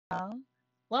y'all.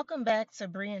 Welcome back to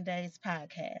Bree and Day's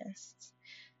podcast.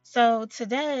 So,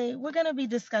 today we're going to be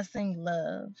discussing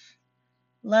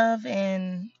love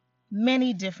in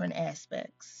many different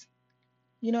aspects.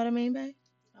 You know what I mean, babe?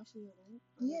 I feel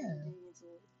that. I'm ready to Yeah. dig into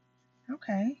it.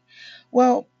 Okay.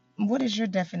 Well, what is your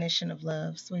definition of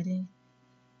love, sweetie?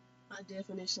 My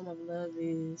definition of love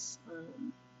is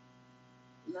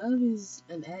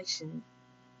an action,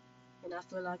 and I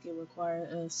feel like it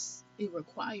requires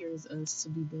us to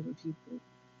be better people.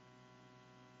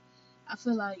 I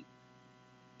feel like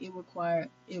it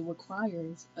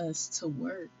requires us to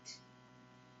work,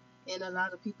 and a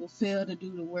lot of people fail to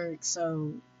do the work,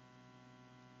 so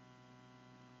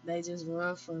they just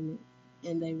run from it,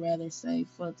 and they rather say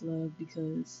fuck love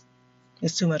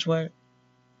It's too much work.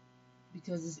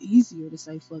 because it's easier to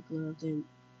say fuck love than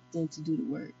to do the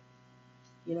work.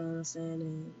 You know what I'm saying?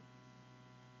 And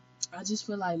I just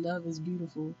feel like love is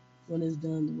beautiful when it's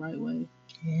done the right way.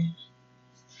 Yeah,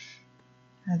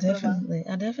 I What about definitely,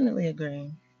 I definitely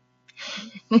agree.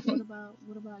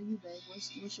 what about you, babe?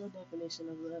 What's your definition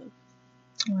of love?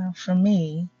 Well, for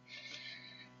me,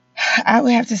 I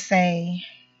would have to say,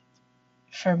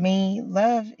 for me,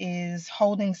 love is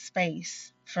holding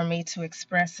space for me to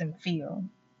express and feel.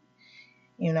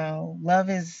 Love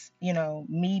is,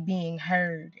 me being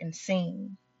heard and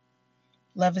seen.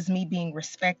 Love is me being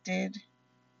respected.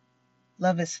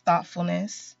 Love is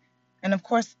thoughtfulness. And of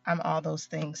course, I'm all those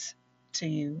things to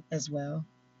you as well.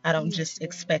 I don't Yes, just ma'am.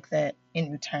 expect that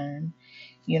in return.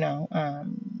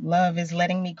 Love is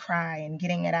letting me cry and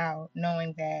getting it out,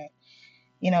 knowing that,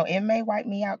 it may wipe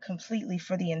me out completely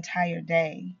for the entire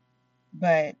day,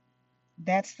 but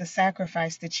that's the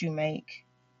sacrifice that you make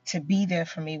to be there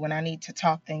for me when I need to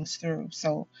talk things through.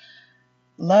 So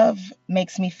love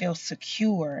makes me feel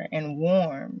secure and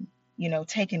warm,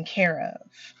 taken care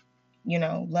of.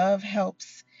 Love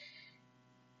helps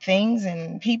things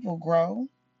and people grow,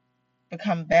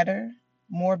 become better,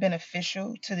 more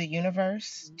beneficial to the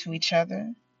universe, to each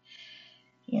other.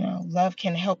 Love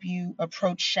can help you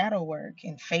approach shadow work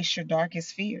and face your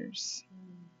darkest fears.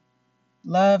 Mm,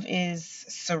 Love is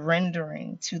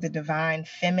surrendering to the divine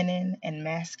feminine and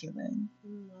masculine.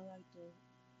 I like that.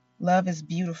 Love is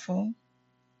beautiful.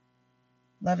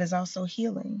 Love is also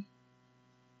healing.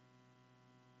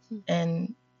 Hmm.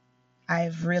 And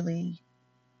I've really,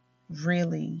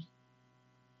 really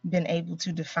been able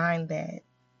to define that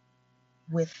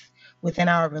with within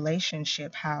our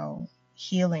relationship, how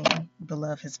healing the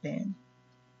love has been,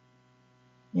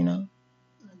 you know?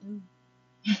 I do.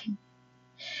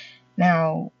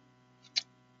 Now,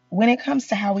 when it comes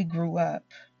to how we grew up,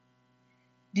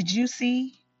 did you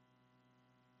see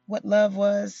what love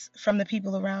was from the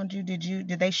people around you? Did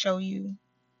they show you,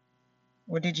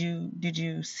 or did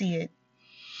you see it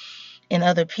in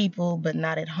other people but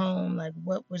not at home? Like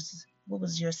what was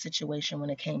your situation when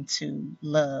it came to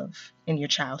love in your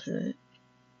childhood?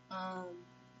 Um,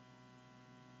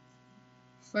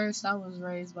 First I was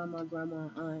raised by my grandma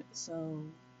and aunt, so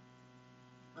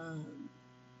um,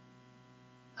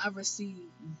 I received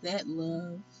that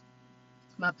love.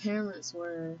 My parents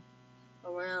were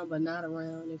around, but not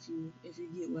around. If you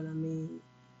get what I mean.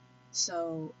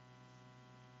 So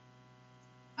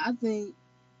I think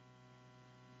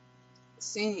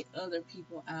seeing other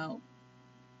people out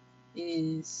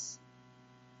is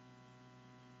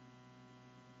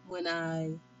when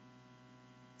I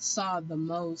saw the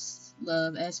most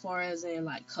love as far as in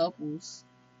like couples.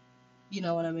 You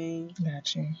know what I mean?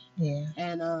 Gotcha. Yeah.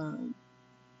 And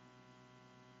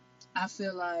I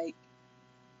feel like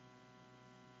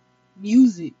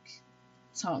music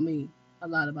taught me a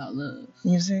lot about love.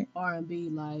 Music. R&B,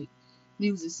 like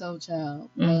Music Soul Child,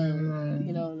 Love,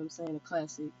 you Mm, know what I'm saying, a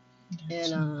classic.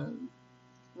 And gotcha.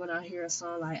 when I hear a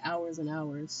song like Hours and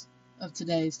Hours of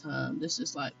today's time, it's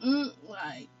just like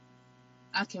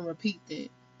I can repeat that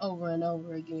over and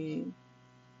over again,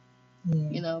 Yeah.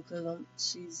 because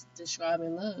she's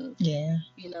describing love, Yeah.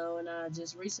 and I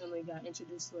just recently got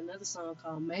introduced to another song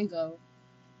called Mango,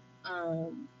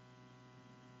 um,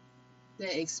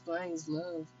 that explains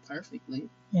love perfectly,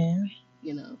 Yeah.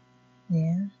 you know.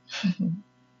 Yeah.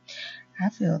 I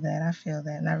feel that. I feel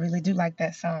that. And I really do like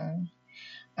that song.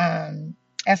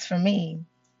 As for me,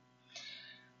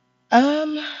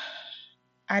 um,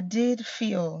 I did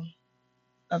feel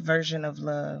a version of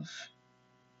love,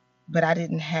 but I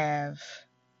didn't have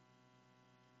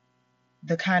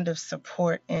the kind of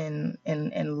support and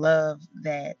love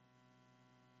that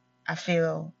I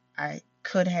feel I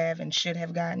could have and should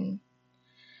have gotten.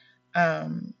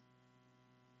 Um,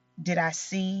 did I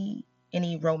see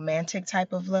any romantic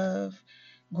type of love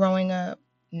growing up?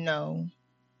 No.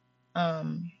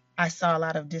 I saw a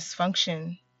lot of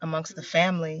dysfunction amongst the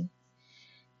family,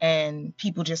 and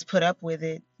people just put up with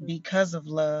it because of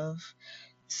love.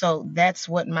 So that's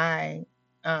what my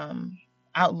um,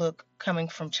 outlook coming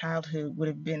from childhood would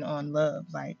have been on love,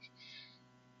 like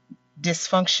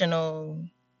dysfunctional,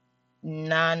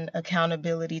 non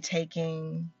accountability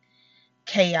taking,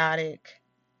 chaotic,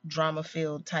 drama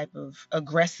filled type of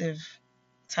aggressive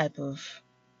type of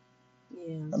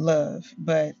Yeah. love,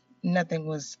 but nothing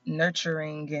was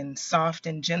nurturing and soft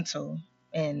and gentle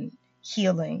and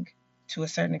healing to a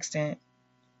certain extent.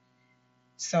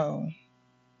 So,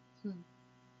 Hmm.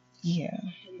 yeah.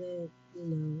 And that,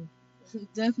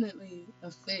 definitely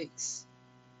affects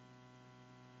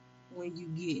when you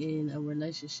get in a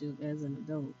relationship as an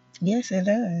adult. Yes, it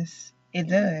does. It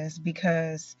does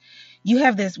because you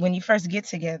have this when you first get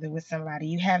together with somebody,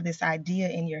 you have this idea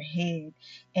in your head,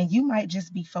 and you might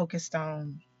just be focused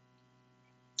on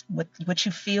what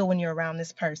you feel when you're around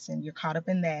this person. You're caught up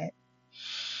in that.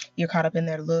 You're caught up in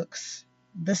their looks,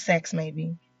 the sex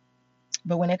maybe.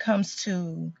 But when it comes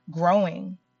to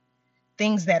growing,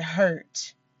 things that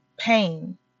hurt,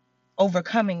 pain,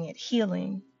 overcoming it,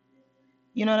 healing,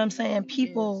 you know what I'm saying?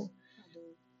 Yes, I do.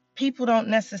 People don't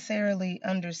necessarily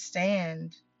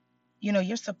understand,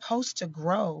 you're supposed to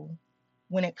grow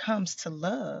when it comes to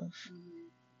love, Hmm.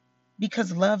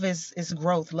 because love is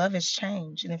growth, love is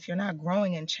change, and if you're not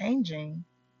growing and changing,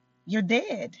 you're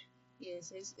dead.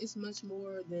 Yes, it's much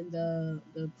more than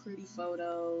the pretty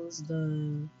photos,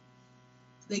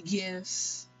 the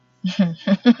gifts.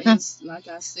 It's like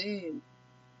I said,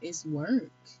 it's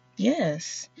work,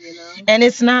 Yes. you know? And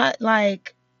it's not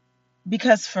like,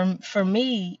 because for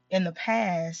me in the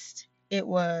past it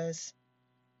was,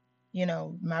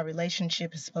 my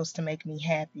relationship is supposed to make me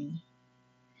happy,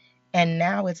 and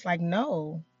now it's like,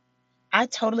 no, I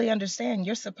totally understand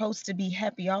you're supposed to be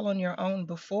happy all on your own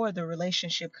before the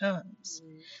relationship comes.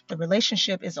 Hmm. The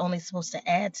relationship is only supposed to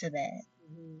add to that.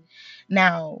 Hmm.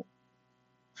 Now,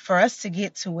 for us to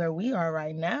get to where we are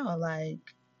right now, like,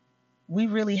 we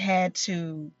really had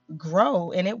to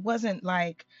grow, and it wasn't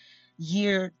like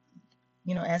year,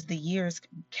 as the years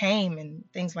came and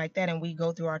things like that, and we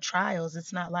go through our trials,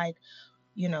 it's not like,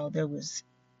 there was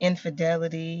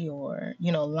infidelity or,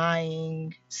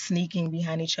 lying, sneaking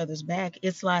behind each other's back.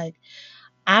 It's like,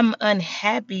 I'm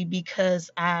unhappy because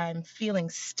I'm feeling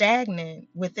stagnant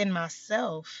within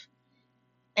myself.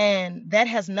 And that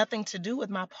has nothing to do with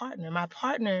my partner. My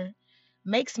partner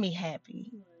makes me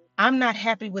happy. Right. I'm not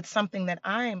happy with something that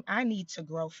I need to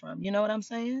grow from. You know what I'm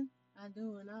saying? I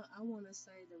do, and I want to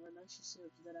say the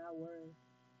relationships that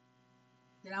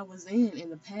I was in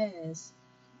the past.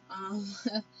 Um,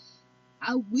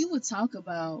 we would talk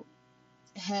about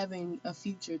having a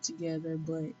future together,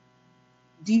 but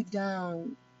deep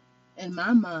down in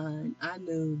my mind, I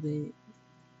knew that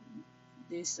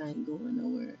this ain't going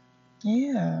nowhere.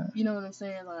 Yeah. You know what I'm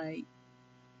saying? Like,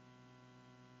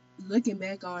 looking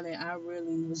back on it, I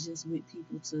really was just with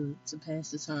people to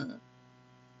pass the time.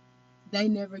 They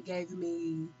never gave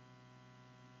me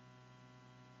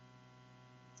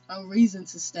a reason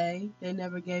to stay. They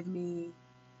never gave me,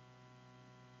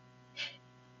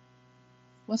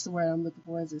 what's the word I'm looking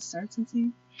for? Is it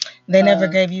certainty? They never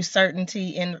gave you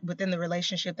certainty within the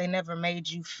relationship. They never made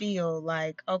you feel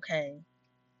like, okay,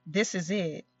 this is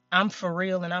it. I'm for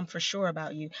real and I'm for sure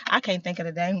about you. I can't think of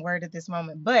the dang word at this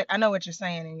moment, but I know what you're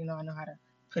saying, and I know how to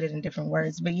put it in different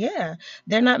words. But yeah,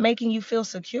 they're not making you feel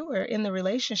secure in the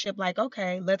relationship, like,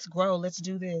 okay, let's grow, let's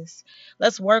do this.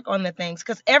 Let's work on the things,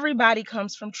 cuz everybody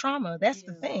comes from trauma. That's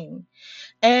the Yeah. thing.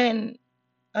 And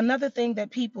another thing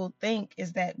that people think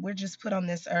is that we're just put on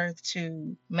this earth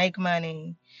to make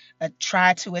money,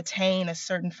 try to attain a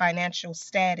certain financial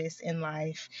status in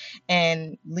life,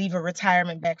 and leave a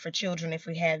retirement back for children if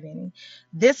we have any.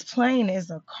 This plane is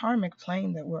a karmic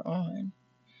plane that we're on.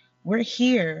 We're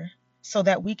here so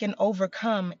that we can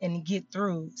overcome and get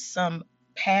through some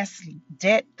past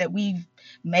debt that we've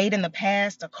made in the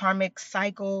past, a karmic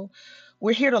cycle.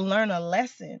 We're here to learn a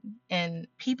lesson. And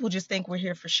people just think we're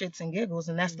here for shits and giggles.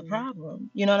 And that's the Hmm. problem.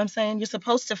 You know what I'm saying? You're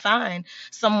supposed to find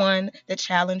someone that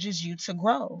challenges you to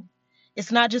grow.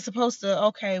 It's not just supposed to,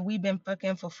 okay, we've been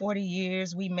fucking for 40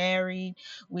 years. We married.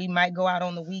 We might go out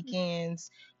on the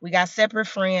weekends. We got separate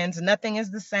friends. Nothing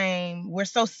is the same. We're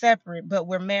so separate, but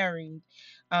we're married.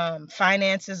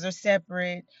 Finances are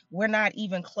separate. We're not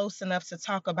even close enough to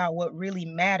talk about what really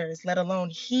matters, let alone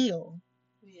heal,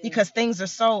 Yeah. because things are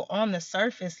so on the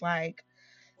surface. Like,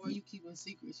 Or you keeping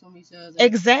secrets from each other.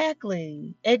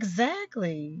 exactly,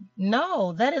 exactly.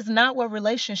 No, that is not what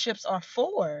relationships are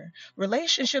for.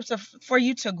 Relationships are for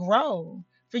you to grow,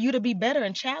 for you to be better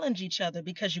and challenge each other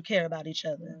because you care about each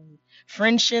other. Right.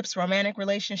 Friendships, romantic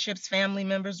relationships, family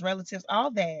members, relatives,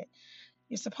 all that.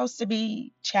 You're supposed to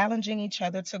be challenging each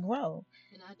other to grow.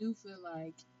 And I do feel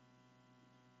like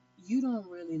you don't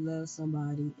really love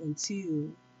somebody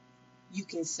until you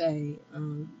can say,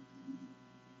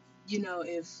 you know,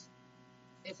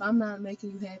 if I'm not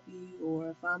making you happy or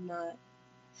if I'm not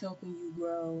helping you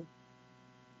grow,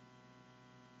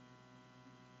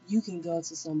 you can go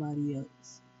to somebody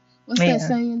else. What's that Yeah.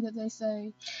 saying that they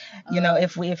say? Uh,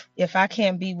 If I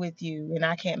can't be with you and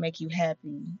I can't make you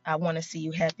happy, I want to see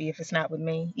you happy if it's not with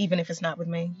me, even if it's not with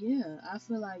me. yeah, I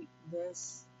feel like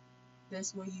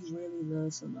that's when you really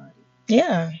love somebody.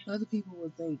 Yeah. Other people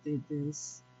would think that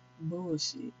this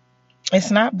bullshit.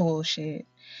 It's not bullshit.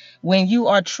 When you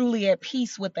are truly at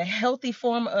peace with a healthy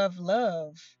form of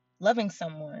love, loving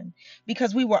someone,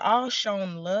 because we were all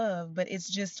shown love, but it's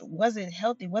just, was it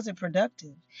healthy? Was it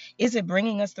productive? Is it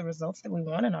bringing us the results that we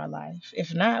want in our life?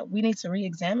 If not, we need to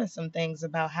re-examine some things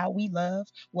about how we love,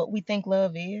 what we think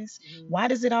love is. Hmm. Why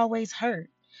does it always hurt?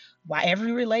 Why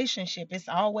every relationship, it's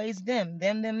always them?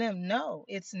 No,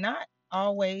 it's not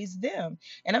always them.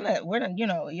 And I'm not, we're not,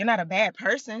 you're not a bad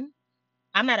person.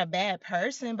 I'm not a bad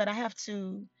person, but I have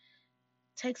to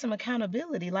take some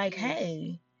accountability. Like, Yes.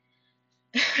 hey,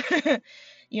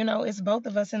 it's both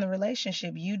of us in the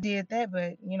relationship. You did that,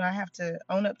 but I have to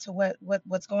own up to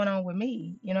what's going on with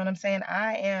me. You know what I'm saying?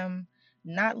 I am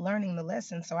not learning the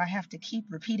lesson, so I have to keep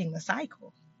repeating the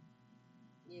cycle.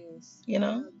 Yes, You I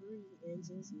know? agree. And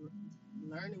just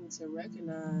learning to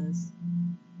recognize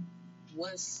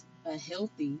what's a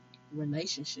healthy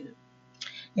relationship.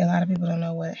 Yeah, a lot of people don't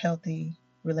know what healthy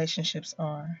relationships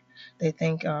are. They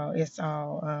think it's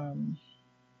all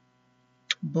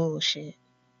bullshit.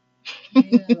 Yeah,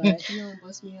 like If if he don't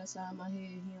bust me upside my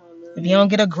head, he don't love you me. don't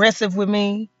get aggressive with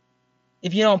me,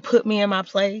 if you don't put me in my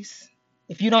place,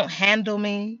 if you don't handle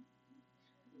me,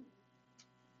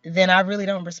 then I really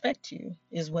don't respect you,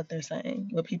 is what they're saying,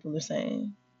 what people are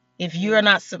saying. If you're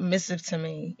not Yes. submissive to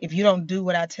me, if you don't do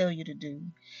what I tell you to do,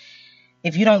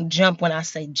 if you don't jump when I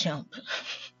say jump.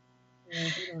 Or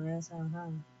if you don't ask how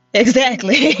high,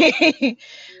 Exactly.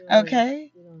 yeah,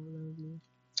 Okay. you don't love me.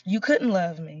 You couldn't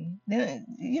love me. Then,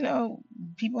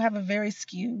 people have a very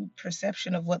skewed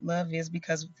perception of what love is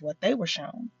because of what they were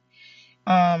shown.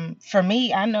 For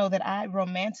me, I know that I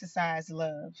romanticize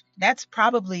love. That's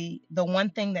probably the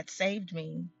one thing that saved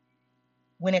me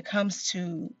when it comes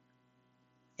to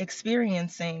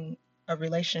experiencing a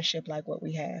relationship like what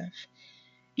we have.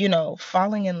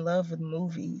 Falling in love with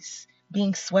movies,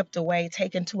 being swept away,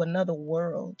 taken to another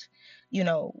world, you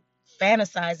know,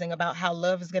 fantasizing about how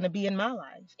love is going to be in my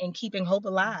life and keeping hope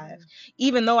alive, Hmm.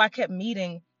 even though I kept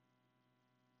meeting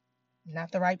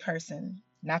not the right person.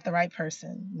 Not the right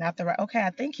person. Not the right. Okay,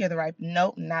 I think you're the right.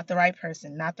 Nope, not the right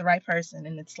person. Not the right person.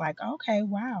 And it's like, okay,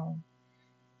 wow,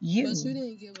 But you you.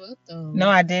 didn't give up No,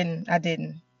 though. I didn't. I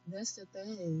didn't. That's the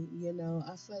thing, you know.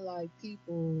 I feel like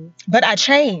people, But I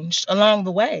changed along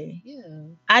the way. yeah,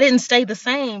 I didn't stay the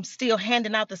same, still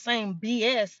handing out the same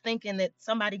BS, thinking that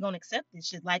somebody gonna accept this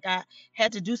shit. Like I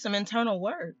had to do some internal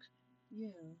work. yeah.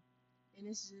 And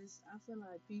it's just, I feel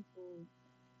like people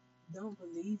don't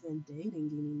believe in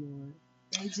dating anymore.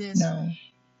 They just No,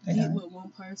 they get don't. with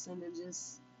one person and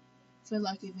just feel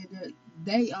like if it does,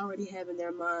 they already have in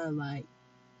their mind like,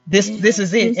 This yeah,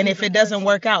 is it. this And is if the it doesn't person.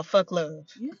 work out, fuck love.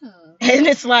 Yeah, And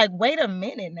it's like, wait a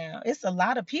minute now. It's a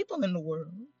lot of people in the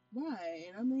world. right.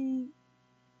 And I mean,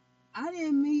 I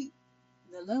didn't meet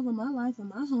the love of my life in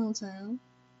my hometown.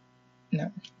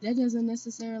 No, That doesn't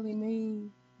necessarily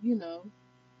mean, you know,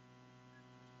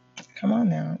 come on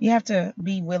now. You have to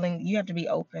be willing. You have to be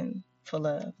open for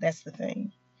love. That's the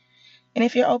thing. And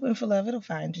if you're open for love, it'll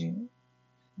find you.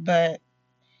 But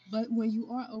but when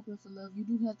you are open for love, you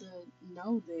do have to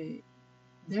know that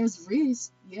there's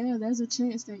risk. Yeah, there's a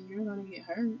chance that you're gonna get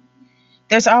hurt.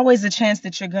 there's always a chance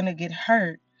that you're gonna get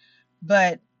hurt.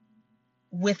 But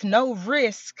with no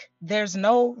risk, there's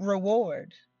no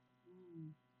reward.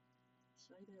 Mm,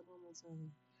 say that one more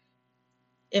time.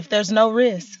 If there's no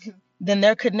risk, then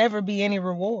there could never be any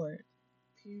reward.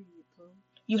 Period, Poe.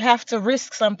 You have to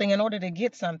risk something in order to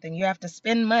get something. You have to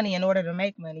spend money in order to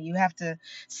make money. You have to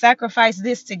sacrifice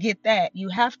this to get that. You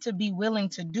have to be willing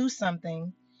to do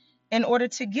something in order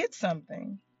to get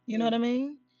something. You know Yeah, what I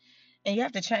mean? And you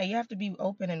have to change. You have to be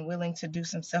open and willing to do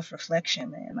some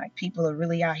self-reflection, man. Like people are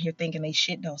really out here thinking they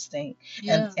shit don't stink,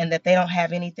 and yeah, and that they don't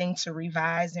have anything to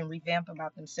revise and revamp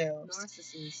about themselves.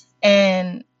 narcissist.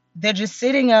 And they're just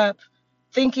sitting up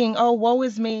thinking, oh, woe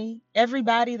is me.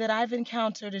 Everybody that I've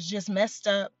encountered is just messed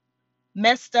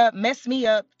up, messed me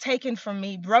up, taken from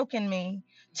me, broken me,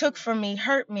 took from me,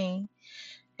 hurt me,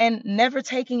 and never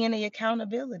taking any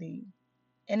accountability.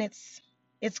 And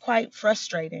it's quite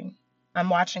frustrating. I'm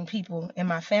watching people in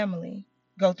my family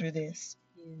go through this.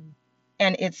 Yeah.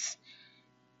 And it's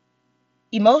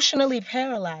emotionally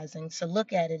paralyzing to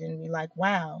look at it and be like,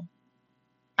 wow,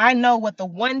 I know what the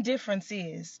one difference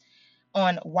is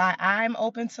on why I'm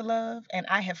open to love, and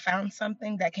I have found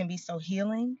something that can be so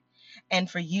healing, and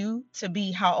for you to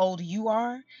be how old you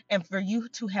are, and for you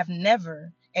to have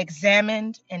never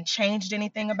examined and changed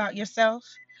anything about yourself.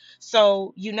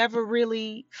 So you never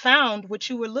really found what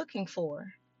you were looking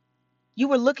for. You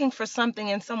were looking for something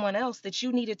in someone else that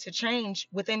you needed to change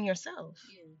within yourself.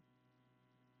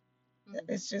 Yeah.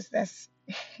 It's just that's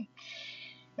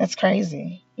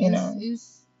crazy, you know.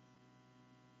 It's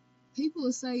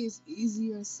people say it's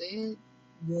easier said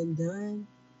than done,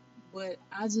 but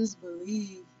I just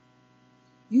believe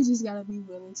you just gotta be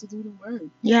willing to do the work.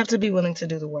 You have to be willing to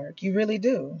do the work. You really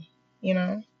do, you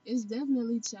know. It's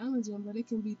definitely challenging, but it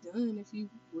can be done if you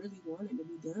really want it to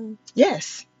be done.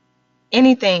 Yes,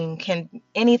 anything can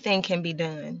be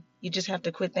done. You just have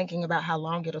to quit thinking about how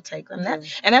long it'll take. And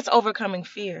that's overcoming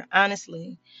fear.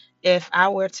 Honestly, if I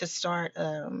were to start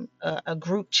a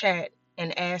group chat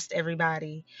and asked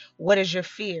everybody, what is your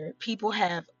fear? People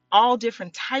have all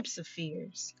different types of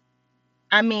fears.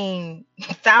 I mean,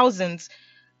 thousands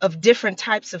of different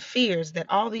types of fears that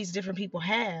all these different people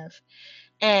have.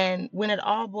 And when it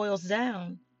all boils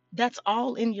down, that's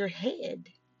all in your head.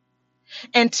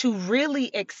 And to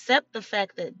really accept the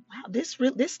fact that, wow, this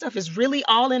stuff is really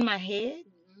all in my head.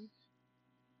 Mm-hmm.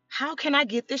 How can I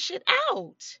get this shit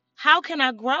out? How can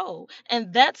I grow?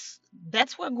 And that's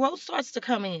where growth starts to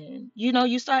come in. You know,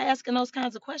 you start asking those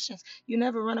kinds of questions. You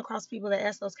never run across people that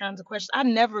ask those kinds of questions. I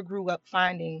never grew up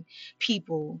finding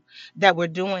people that were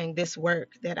doing this work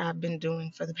that I've been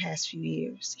doing for the past few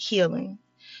years, healing.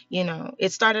 You know,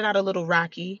 it started out a little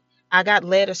rocky. I got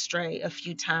led astray a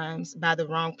few times by the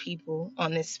wrong people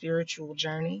on this spiritual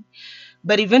journey.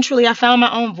 But eventually I found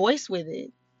my own voice with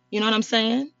it. You know what I'm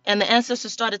saying? And the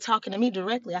ancestors started talking to me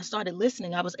directly. I started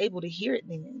listening. I was able to hear it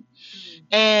then.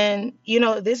 And, you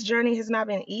know, this journey has not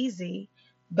been easy,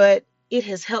 but it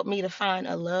has helped me to find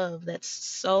a love that's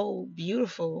so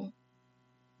beautiful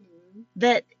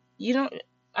that you don't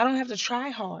I don't have to try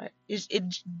hard.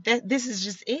 That this is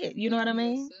just it. You know what I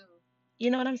mean? Yourself.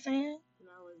 You know what I'm saying? And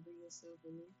always be yourself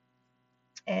in it.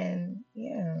 And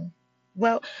yeah.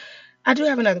 Well, I do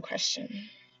have another question.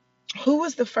 Who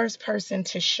was the first person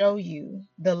to show you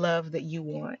the love that you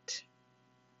want?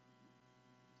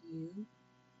 You.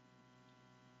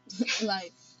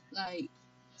 like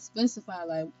specify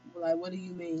like what do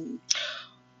you mean?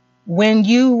 When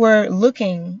you were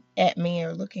looking at me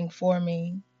or looking for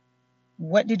me,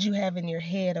 what did you have in your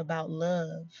head about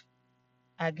love?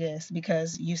 I guess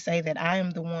because you say that I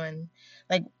am the one,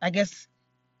 like, I guess,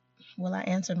 well, I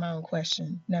answered my own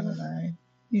question. Never mind.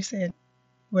 You said,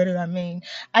 what did I mean?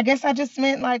 I guess I just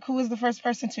meant, like, who was the first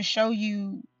person to show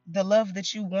you the love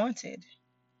that you wanted?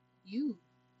 You.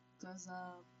 Because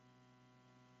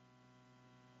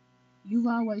you've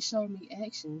always showed me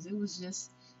actions. It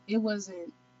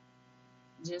wasn't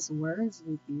just words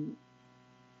with you.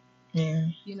 Yeah.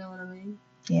 You know what I mean?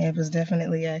 Yeah, it was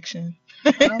definitely action.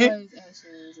 Always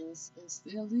actions and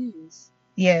still is.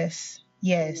 Yes.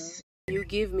 Yes. You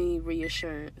give me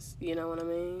reassurance. You know what I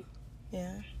mean?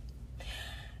 Yeah.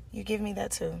 You give me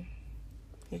that too.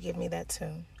 You give me that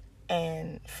too.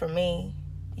 And for me,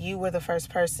 you were the first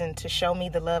person to show me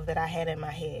the love that I had in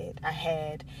my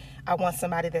head. I want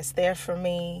somebody that's there for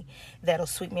me, that'll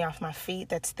sweep me off my feet,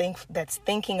 that's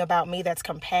thinking about me, that's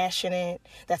compassionate,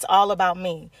 that's all about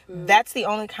me. That's the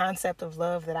only concept of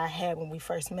love that I had when we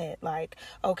first met. Like,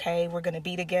 okay, we're going to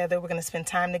be together, we're going to spend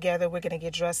time together, we're going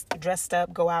to get dressed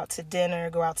up, go out to dinner,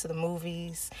 go out to the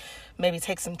movies, maybe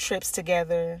take some trips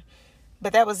together.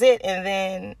 But that was it. And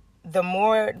then the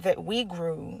more that we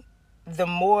grew, the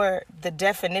more the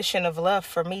definition of love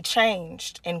for me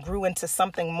changed and grew into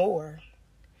something more.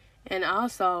 And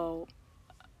also,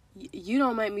 you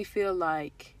don't make me feel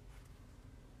like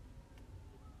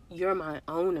you're my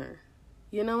owner.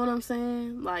 You know what I'm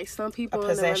saying? Like some people, a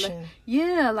possession. You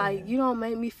don't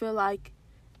make me feel like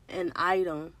an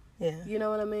item. Yeah. You know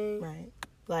what I mean? Right.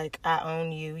 Like, I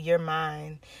own you. You're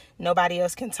mine. Nobody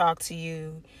else can talk to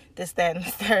you. This, that, and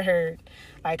the third.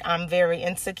 Like, I'm very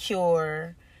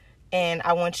insecure and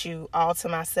I want you all to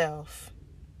myself.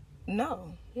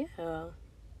 No. Yeah.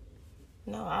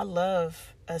 No, I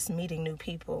love us meeting new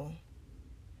people,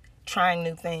 trying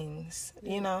new things,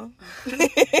 you know?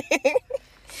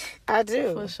 I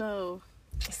do. For sure.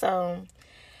 So,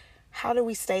 how do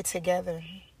we stay together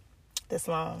this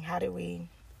long? How do we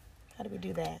How do we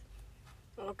do that?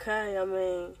 Okay, I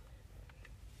mean,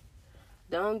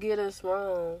 don't get us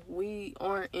wrong. We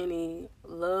aren't any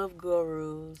love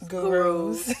gurus,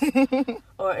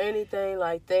 or anything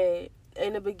like that.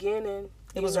 In the beginning,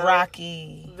 it was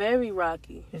rocky. Very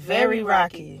rocky. Very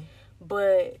rocky.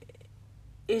 But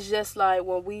it's just like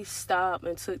when we stopped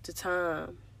and took the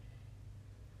time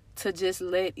to just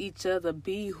let each other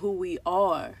be who we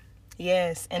are.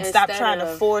 Yes, and stop trying to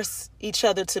force each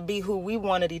other to be who we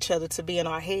wanted each other to be in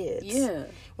our heads. Yeah.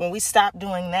 When we stopped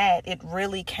doing that, it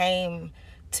really came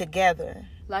together.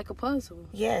 Like a puzzle.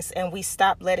 Yes, and we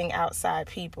stopped letting outside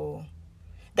people.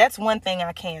 That's one thing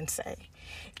I can say.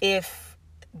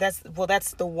 That's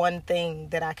the one thing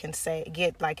that I can say,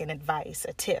 get like an advice,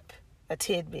 a tip, a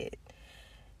tidbit.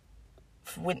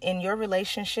 When in your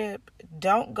relationship,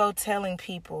 don't go telling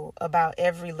people about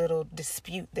every little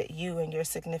dispute that you and your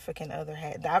significant other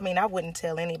had. I mean, I wouldn't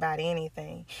tell anybody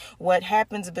anything. What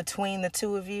happens between the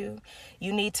two of you,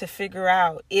 you need to figure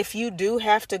out. If you do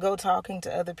have to go talking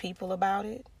to other people about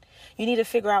it, you need to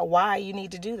figure out why you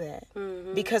need to do that.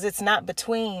 Mm-hmm. Because it's not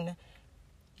between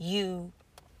you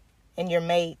and your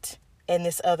mate and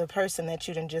this other person that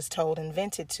you done just told and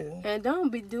vented to. And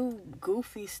don't do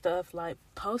goofy stuff like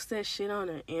post that shit on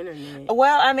the internet.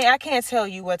 Well, I mean, I can't tell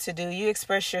you what to do. You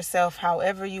express yourself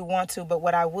however you want to, but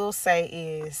what I will say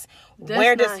is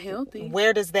where does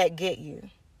that get you?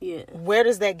 Yeah. Where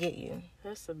does that get you?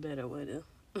 That's a better way to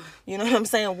You know what I'm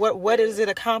saying? What is it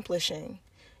accomplishing?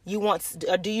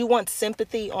 Do you want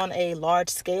sympathy on a large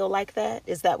scale like that?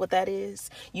 Is that what that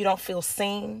is? You don't feel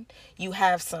seen? You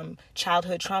have some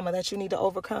childhood trauma that you need to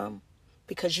overcome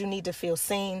because you need to feel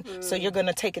seen. So you're going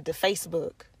to take it to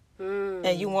Facebook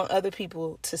and you want other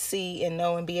people to see and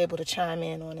know and be able to chime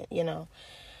in on it, you know.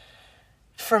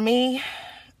 For me,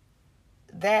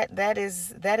 that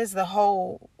is the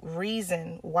whole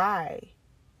reason why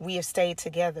we have stayed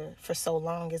together for so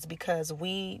long, is because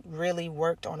we really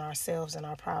worked on ourselves and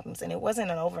our problems. And it wasn't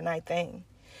an overnight thing.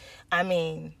 I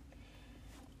mean,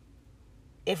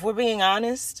 if we're being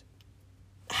honest,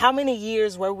 how many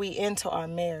years were we into our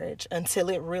marriage until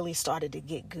it really started to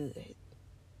get good?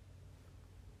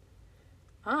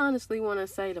 I honestly want to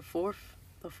say the fourth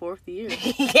year.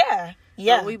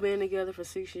 Yeah. So we've been together for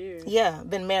 6 years. Yeah,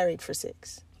 been married for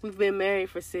 6. We've been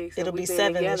married for 6. It'll be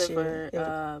 7 this year.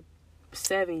 For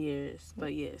 7 years,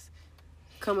 but yes,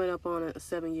 coming up on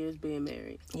 7 years being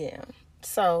married. Yeah.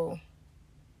 So,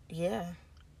 yeah.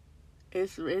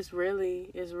 It's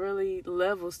really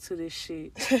levels to this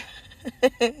shit.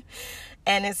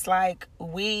 And it's like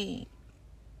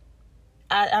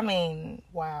I mean,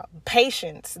 wow.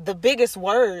 Patience. The biggest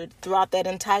word throughout that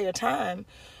entire time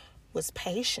was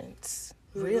patience.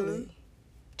 Really. Mm-hmm.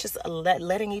 Just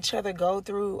letting each other go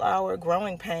through our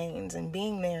growing pains and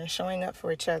being there and showing up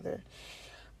for each other.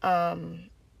 In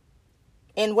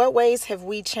what ways have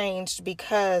we changed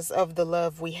because of the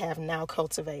love we have now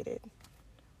cultivated?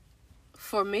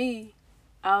 For me,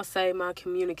 I'll say my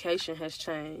communication has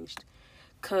changed,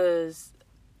 because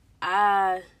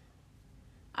I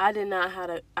did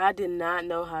not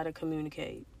know how to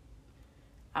communicate.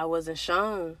 I wasn't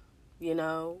shown, you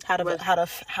know, how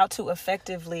to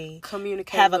effectively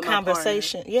communicate, have a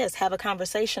conversation. Yes, have a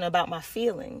conversation about my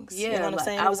feelings. Yeah, you know what I'm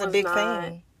saying? It was a big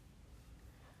thing.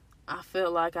 I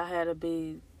felt like I had to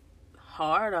be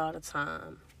hard all the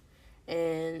time,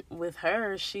 and with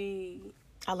her,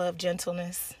 I love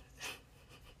gentleness,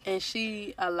 and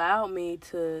she allowed me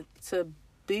to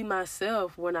be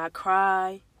myself. When I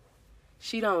cry,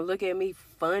 she don't look at me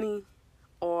funny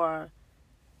or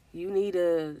you need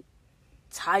to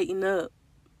tighten up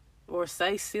or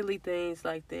say silly things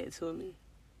like that to me.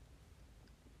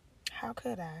 How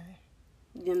could I?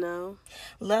 You know?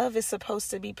 Love is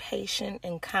supposed to be patient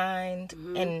and kind,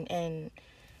 mm-hmm. and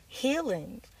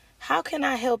healing. How can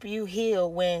I help you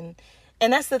heal when...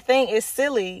 And that's the thing, it's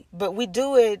silly, but we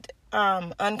do it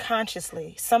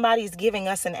unconsciously. Somebody's giving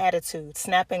us an attitude,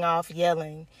 snapping off,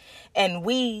 yelling, and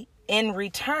we, in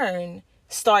return,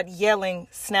 start yelling,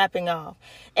 snapping off.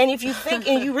 And if you think,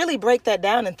 and you really break that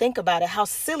down and think about it, how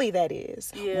silly that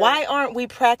is. Yeah. Why aren't we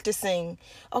practicing,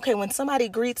 okay, when somebody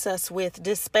greets us with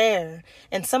despair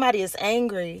and somebody is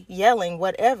angry, yelling,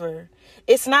 whatever,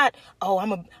 it's not, oh,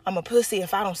 I'm a pussy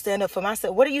if I don't stand up for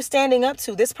myself. What are you standing up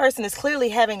to? This person is clearly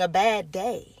having a bad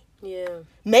day. Yeah.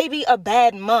 Maybe a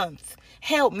bad month.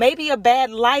 Hell, maybe a bad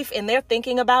life, and they're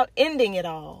thinking about ending it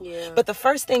all. Yeah. But the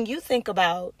first thing you think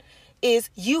about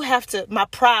is you have to, my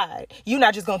pride. You're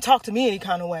not just going to talk to me any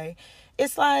kind of way.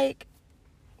 It's like,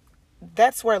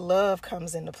 that's where love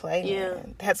comes into play, yeah.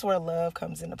 man. That's where love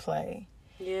comes into play.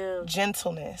 Yeah.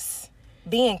 Gentleness.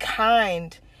 Being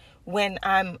kind when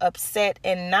I'm upset,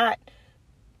 and not,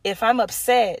 if I'm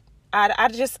upset,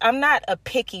 I'm not a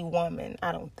picky woman,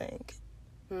 I don't think.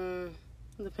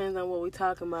 Depends on what we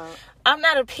talking about. I'm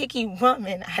not a picky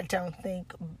woman, I don't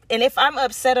think. And if I'm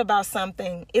upset about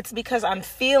something, it's because I'm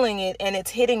feeling it and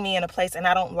it's hitting me in a place and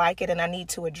I don't like it and I need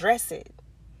to address it.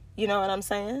 You know what I'm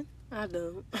saying? I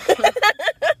do.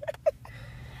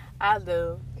 I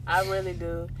do. I really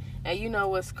do. And you know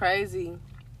what's crazy?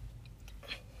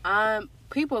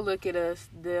 People look at us,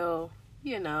 they'll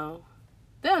know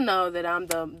that I'm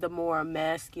the more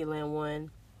masculine one,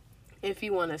 if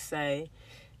you want to say.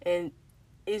 And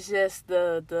it's just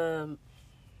the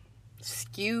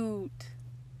skewed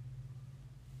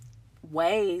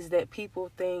ways that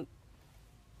people think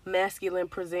masculine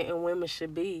presenting women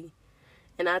should be.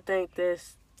 And I think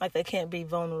that's... Like they can't be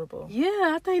vulnerable.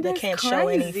 Yeah, I think that's crazy. They can't show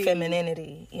any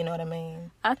femininity. You know what I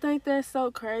mean? I think that's so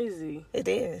crazy. It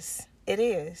is. It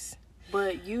is.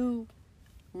 But you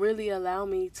really allow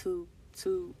me to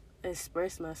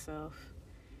express myself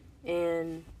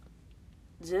and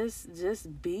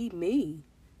just be me.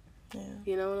 Yeah.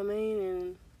 You know what I mean?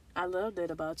 And I love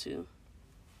that about you.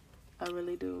 I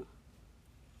really do.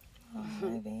 Oh,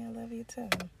 baby, I love you too.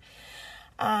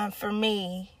 For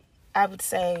me, I would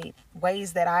say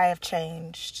ways that I have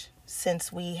changed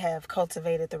since we have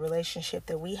cultivated the relationship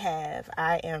that we have.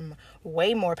 I am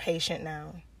way more patient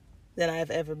now than I have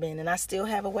ever been. And I still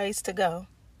have a ways to go.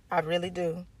 I really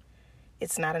do.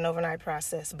 It's not an overnight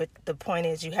process, but the point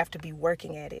is you have to be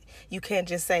working at it. You can't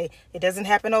just say it doesn't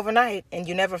happen overnight and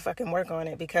you never fucking work on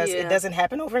it because it doesn't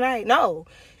happen overnight. No,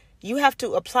 you have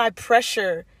to apply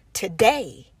pressure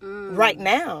today, right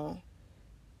now.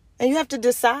 And you have to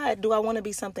decide, do I want to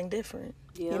be something different?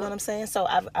 Yeah. You know what I'm saying? So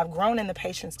I've grown in the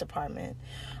patience department.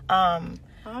 I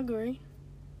agree.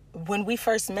 When we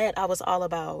first met, I was all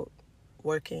about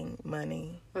working,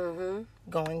 money,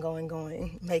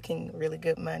 going, making really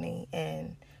good money,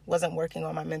 and wasn't working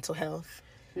on my mental health.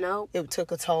 Nope. It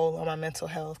took a toll on my mental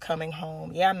health coming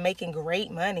home. Yeah, I'm making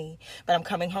great money, but I'm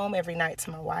coming home every night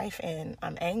to my wife and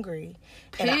I'm angry.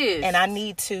 Pissed. And I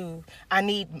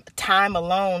need time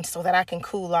alone so that I can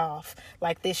cool off.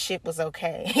 Like this shit was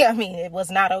okay. I mean, it was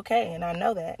not okay, and I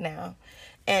know that now.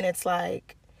 And it's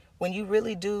like, when you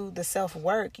really do the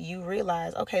self-work, you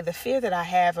realize, okay, the fear that I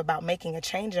have about making a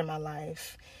change in my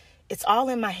life, it's all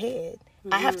in my head.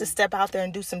 I have to step out there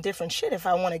and do some different shit if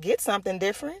I want to get something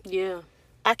different. Yeah.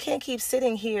 I can't keep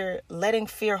sitting here letting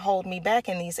fear hold me back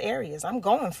in these areas. I'm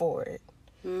going for it.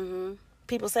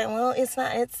 People say, well, it's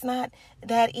not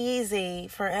that easy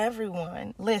for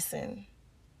everyone. Listen,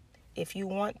 if you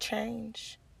want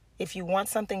change, if you want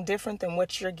something different than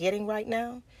what you're getting right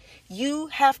now, you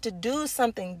have to do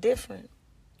something different.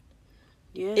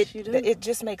 Yes, you do. It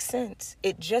just makes sense.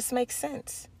 It just makes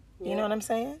sense. Yeah. You know what I'm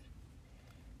saying?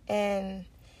 And,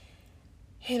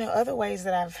 other ways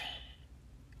that I've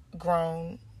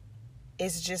grown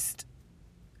is just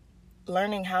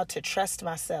learning how to trust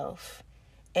myself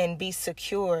and be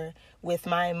secure with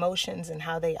my emotions and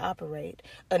how they operate,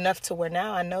 enough to where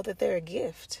now I know that they're a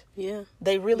gift. Yeah.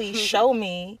 They really show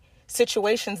me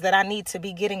situations that I need to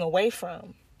be getting away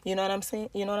from. You know what I'm saying?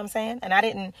 And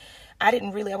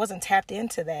I wasn't tapped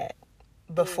into that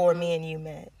before me and you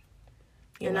met.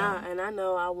 And I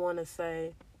know I want to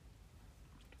say,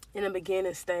 in the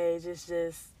beginning stage, it's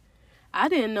just, I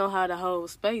didn't know how to hold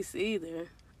space either.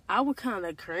 I would kind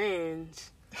of cringe.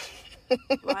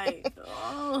 Like,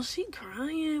 oh, she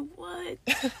crying? What?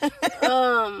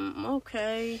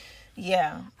 Okay.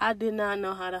 Yeah. I did not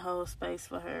know how to hold space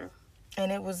for her.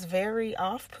 And it was very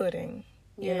off-putting,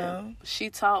 you know? She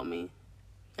taught me,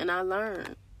 and I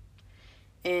learned.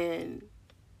 And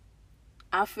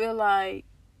I feel like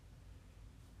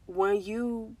when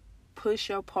you push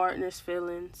your partner's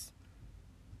feelings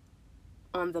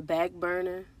on the back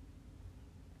burner,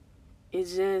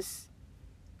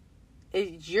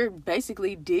 you're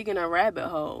basically digging a rabbit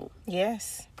hole.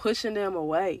 Yes. Pushing them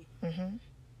away. Mm-hmm.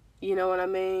 You know what I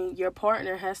mean? Your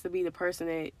partner has to be the person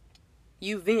that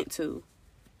you vent to.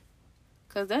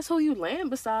 Because that's who you land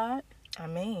beside. I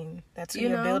mean, that's who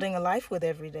you're building a life with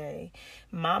every day.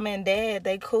 Mom and dad,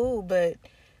 they cool, but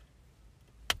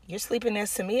you're sleeping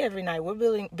next to me every night. We're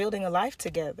building a life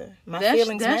together.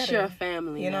 Feelings matter. That's your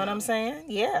family. You know what I'm saying?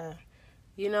 Yeah.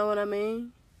 You know what I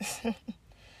mean?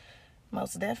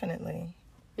 Most definitely.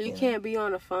 You can't be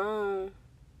on the phone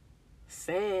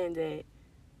saying that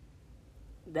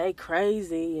they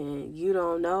crazy and you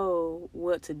don't know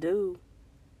what to do.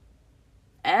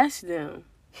 Ask them.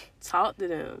 Talk to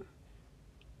them.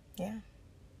 Yeah.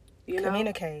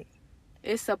 Communicate.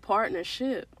 It's a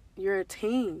partnership. You're a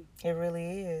team. It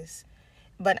really is.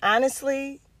 But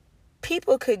honestly,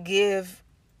 people could give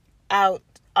out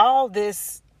all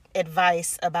this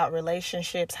advice about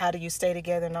relationships, how do you stay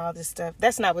together and all this stuff.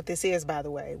 That's not what this is, by the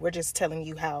way. We're just telling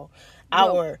you how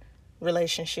our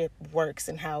relationship works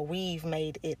and how we've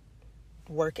made it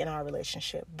work in our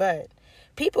relationship. But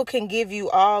people can give you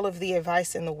all of the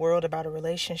advice in the world about a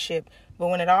relationship, but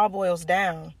when it all boils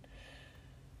down,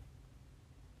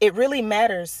 it really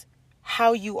matters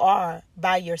how you are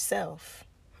by yourself.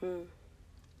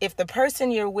 If the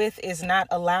person you're with is not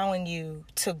allowing you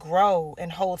to grow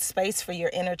and hold space for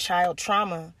your inner child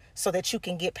trauma so that you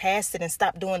can get past it and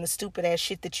stop doing the stupid ass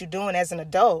shit that you're doing as an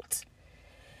adult,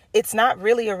 it's not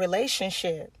really a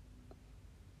relationship.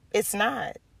 It's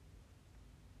not.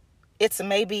 It's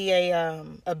maybe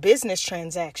a business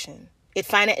transaction.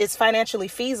 It's financially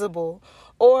feasible,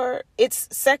 or it's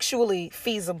sexually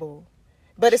feasible,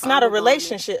 but it's not a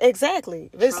relationship.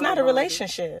 Exactly. It's not a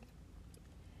relationship.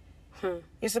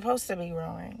 You're supposed to be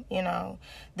growing,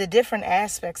 the different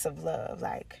aspects of love,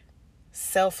 like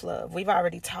self-love. We've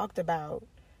already talked about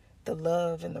the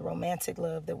love and the romantic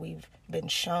love that we've been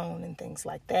shown and things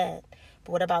like that.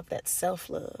 But what about that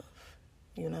self-love,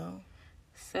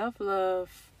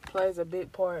 Self-love plays a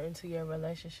big part into your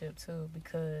relationship, too,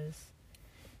 because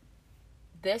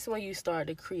that's when you start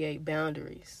to create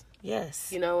boundaries.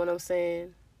 Yes. You know what I'm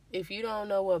saying? If you don't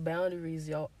know what boundaries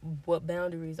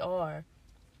are,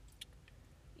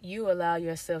 you allow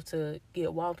yourself to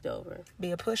get walked over.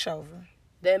 Be a pushover.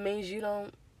 That means you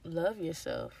don't love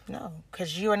yourself. No,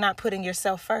 because you are not putting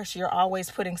yourself first. You're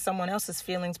always putting someone else's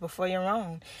feelings before your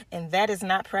own. And that is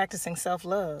not practicing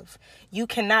self-love. You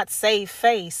cannot save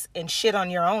face and shit on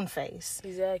your own face.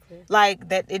 Exactly. Like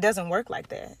that, it doesn't work like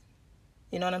that.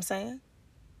 You know what I'm saying?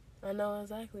 I know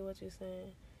exactly what you're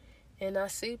saying. And I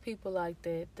see people like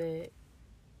that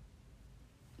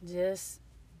just,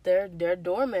 they're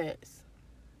doormats.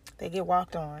 They get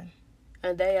walked on.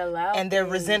 And they allow and they're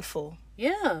resentful.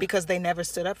 Yeah. Because they never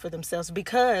stood up for themselves.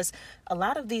 Because a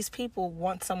lot of these people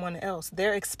want someone else.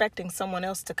 They're expecting someone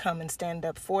else to come and stand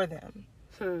up for them.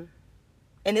 And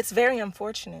it's very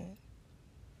unfortunate.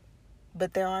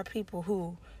 But there are people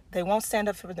who, they won't stand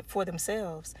up for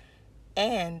themselves.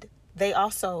 And they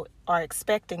also are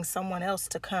expecting someone else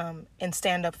to come and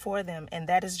stand up for them. And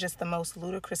that is just the most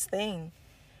ludicrous thing.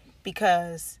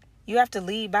 Because you have to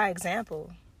lead by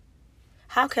example.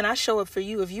 How can I show up for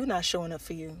you if you're not showing up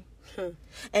for you?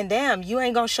 And damn, you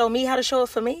ain't gonna show me how to show up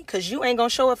for me because you ain't gonna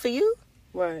show up for you?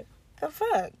 Right. The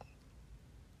fuck?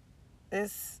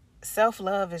 This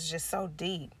self-love is just so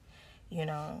deep,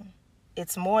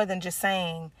 It's more than just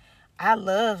saying, I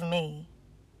love me.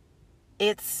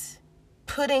 It's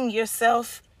putting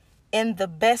yourself in the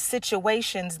best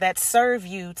situations that serve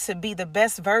you to be the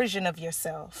best version of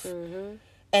yourself.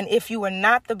 And if you are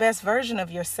not the best version of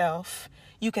yourself,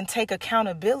 you can take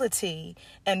accountability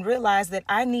and realize that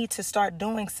I need to start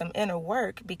doing some inner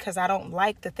work because I don't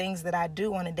like the things that I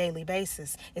do on a daily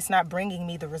basis. It's not bringing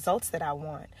me the results that I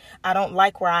want. I don't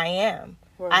like where I am.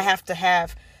 Right. I have to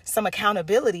have some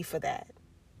accountability for that.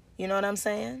 You know what I'm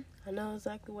saying? I know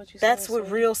exactly what you're saying. That's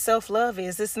what real self-love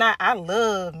is. It's not, I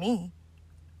love me.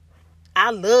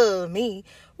 I love me.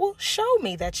 Well, show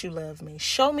me that you love me.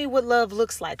 Show me what love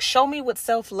looks like. Show me what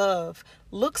self-love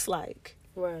looks like.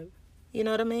 Right. You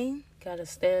know what I mean? Gotta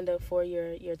stand up for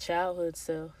your childhood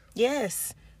self.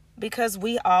 Yes, because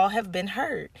we all have been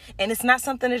hurt. And it's not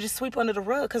something to just sweep under the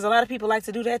rug, because a lot of people like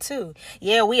to do that too.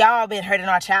 Yeah, we all been hurt in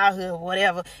our childhood,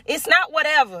 whatever. It's not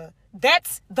whatever.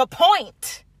 That's the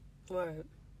point. Right.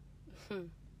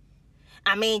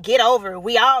 I mean, get over it.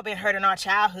 We all been hurt in our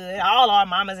childhood. All our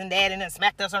mamas and daddies done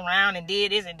smacked us around and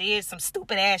did this and did some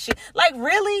stupid ass shit. Like,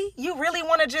 really? You really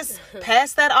want to just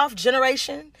pass that off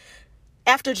generation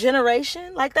after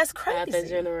generation? Like, that's crazy. After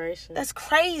generation. That's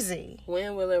crazy.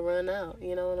 When will it run out?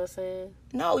 You know what I'm saying?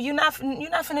 No, you're not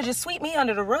finna just sweep me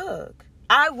under the rug.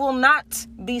 I will not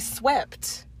be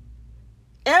swept.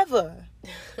 Ever.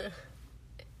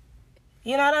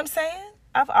 You know what I'm saying?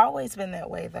 I've always been that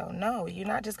way, though. No, you're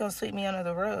not just gonna sweep me under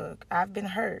the rug. I've been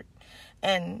hurt.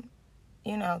 And,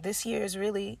 this year is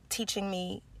really teaching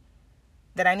me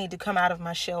that I need to come out of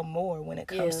my shell more when it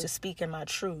comes to speaking my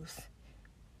truth.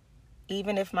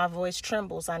 Even if my voice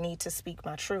trembles, I need to speak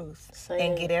my truth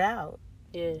and get it out.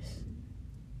 Yes.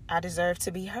 I deserve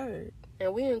to be heard.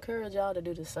 And we encourage y'all to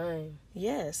do the same.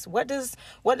 Yes. What does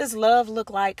love look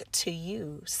like to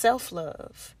you?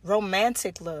 Self-love,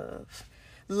 romantic love,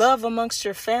 love amongst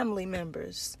your family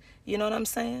members. You know what I'm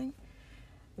saying?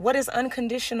 What is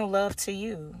unconditional love to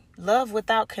you? Love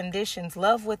without conditions.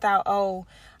 Love without,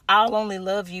 I'll only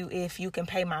love you if you can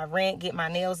pay my rent, get my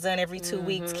nails done every 2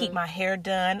 weeks, keep my hair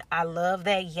done. I love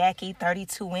that yucky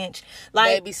 32-inch.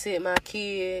 Like, babysit my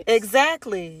kids.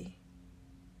 exactly.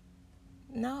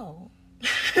 No.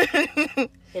 And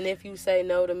if you say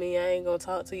no to me, I ain't gonna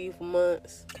talk to you for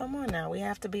months. Come on now. We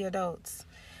have to be adults.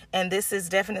 And this is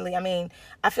definitely, I mean,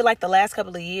 I feel like the last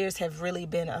couple of years have really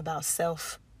been about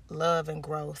self-love and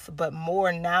growth. But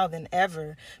more now than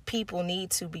ever, people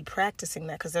need to be practicing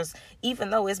that. Because even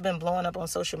though it's been blowing up on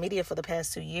social media for the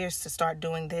past 2 years to start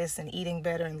doing this and eating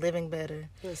better and living better.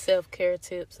 And self-care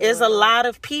tips. There's a lot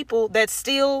of people that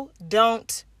still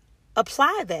don't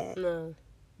apply that. No.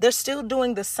 They're still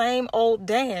doing the same old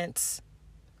dance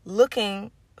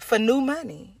looking for new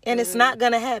money. And it's not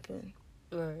going to happen.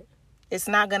 Right. It's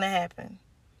not going to happen.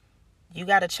 You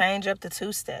got to change up the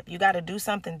two-step. You got to do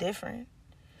something different.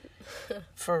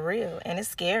 For real. And it's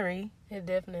scary. It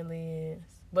definitely is.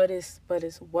 But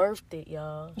it's worth it,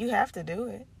 y'all. You have to do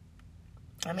it.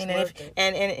 I mean,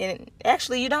 and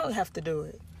actually you don't have to do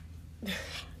it.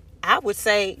 I would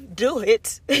say do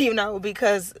it,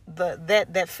 because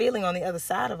that feeling on the other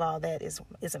side of all that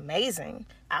is amazing.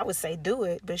 I would say do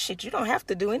it, but shit, you don't have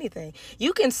to do anything.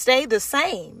 You can stay the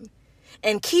same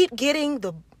and keep getting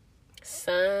the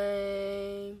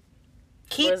same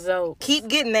results. Keep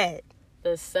getting that.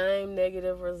 The same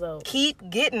negative results. Keep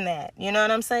getting that. You know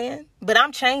what I'm saying? But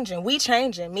I'm changing. We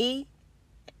changing. Me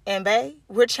and Bae,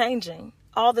 we're changing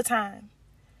all the time.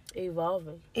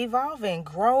 Evolving,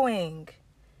 growing.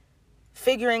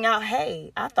 Figuring out,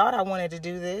 hey, I thought I wanted to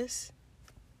do this,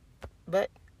 but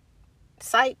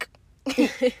psych,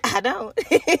 I don't.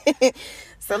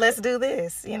 So let's do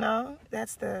this,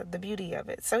 That's the beauty of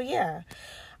it. So, yeah,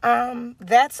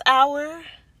 that's our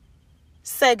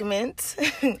segment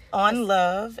on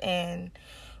love, and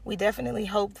we definitely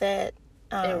hope that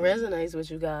it resonates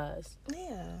with you guys.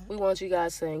 Yeah. We want you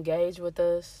guys to engage with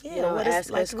us. Yeah,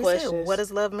 ask us questions. What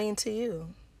does love mean to you?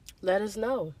 Let us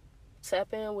know.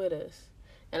 Tap in with us.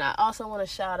 And I also want to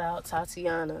shout out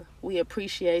Tatiana. We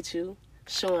appreciate you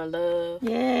showing love.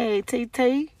 Yay,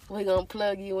 TT. We're going to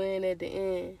plug you in at the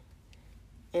end.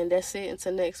 And that's it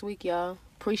until next week, y'all.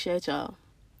 Appreciate y'all.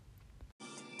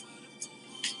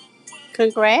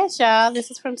 Congrats, y'all. This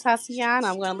is from Tatiana.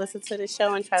 I'm going to listen to the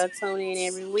show and try to tune in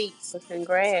every week. So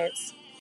congrats.